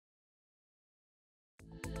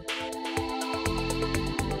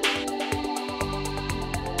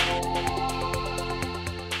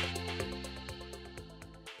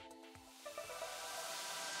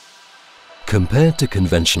Compared to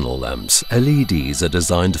conventional lamps, LEDs are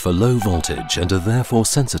designed for low voltage and are therefore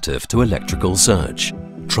sensitive to electrical surge.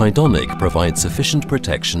 Tridonic provides sufficient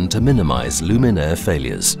protection to minimize luminaire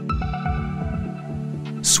failures.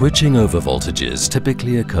 Switching over voltages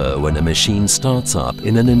typically occur when a machine starts up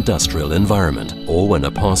in an industrial environment or when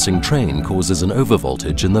a passing train causes an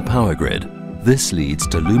overvoltage in the power grid. This leads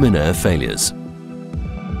to luminaire failures.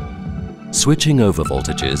 Switching over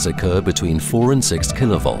voltages occur between 4 and 6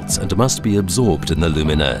 kilovolts and must be absorbed in the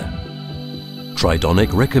luminaire.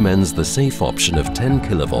 Tridonic recommends the safe option of 10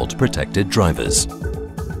 kilovolt protected drivers.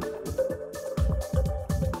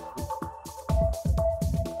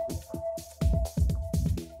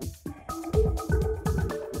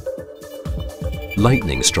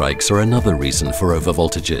 Lightning strikes are another reason for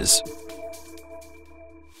overvoltages.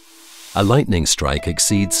 A lightning strike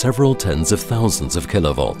exceeds several tens of thousands of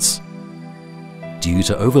kilovolts. Due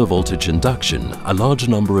to overvoltage induction, a large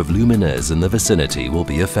number of luminaires in the vicinity will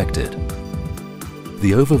be affected.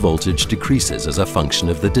 The overvoltage decreases as a function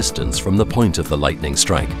of the distance from the point of the lightning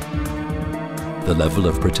strike. The level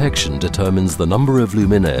of protection determines the number of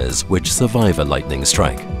luminaires which survive a lightning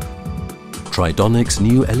strike. Tridonic's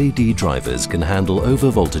new LED drivers can handle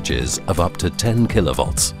overvoltages of up to 10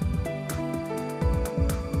 kilovolts.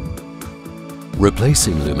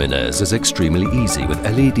 Replacing luminaires is extremely easy with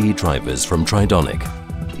LED drivers from Tridonic.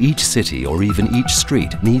 Each city or even each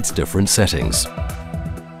street needs different settings.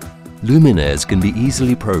 Luminaires can be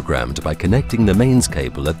easily programmed by connecting the mains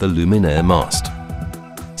cable at the luminaire mast.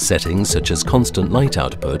 Settings such as constant light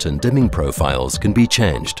output and dimming profiles can be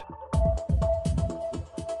changed.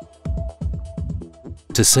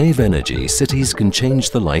 To save energy, cities can change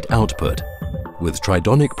the light output. With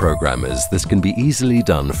Tridonic programmers, this can be easily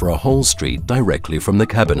done for a whole street directly from the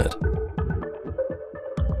cabinet.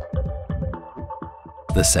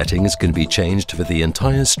 The settings can be changed for the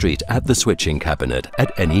entire street at the switching cabinet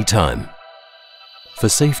at any time. For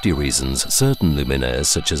safety reasons, certain luminaires,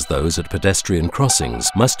 such as those at pedestrian crossings,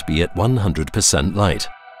 must be at 100% light.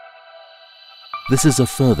 This is a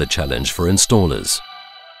further challenge for installers.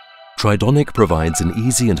 Tridonic provides an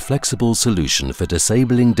easy and flexible solution for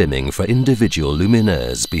disabling dimming for individual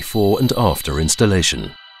luminaires before and after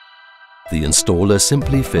installation. The installer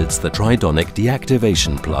simply fits the Tridonic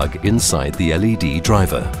deactivation plug inside the LED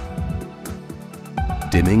driver.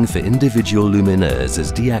 Dimming for individual luminaires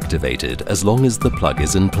is deactivated as long as the plug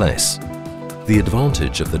is in place. The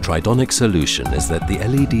advantage of the Tridonic solution is that the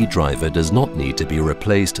LED driver does not need to be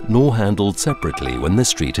replaced nor handled separately when the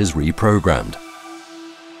street is reprogrammed.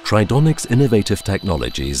 Tridonic's innovative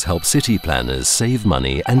technologies help city planners save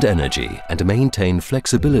money and energy and maintain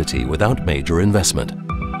flexibility without major investment.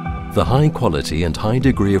 The high quality and high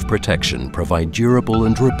degree of protection provide durable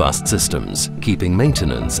and robust systems, keeping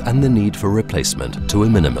maintenance and the need for replacement to a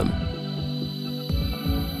minimum.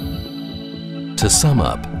 To sum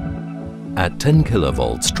up, at 10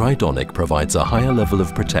 kilovolts, Tridonic provides a higher level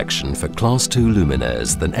of protection for Class 2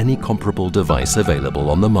 luminaires than any comparable device available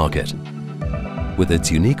on the market. With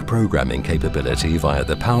its unique programming capability via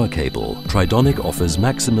the power cable, Tridonic offers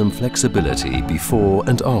maximum flexibility before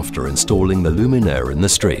and after installing the luminaire in the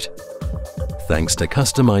street. Thanks to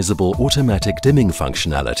customizable automatic dimming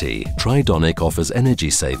functionality, Tridonic offers energy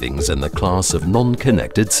savings in the class of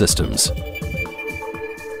non-connected systems.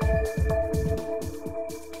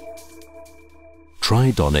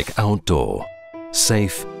 Tridonic Outdoor.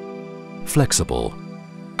 Safe, flexible,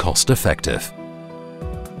 cost-effective.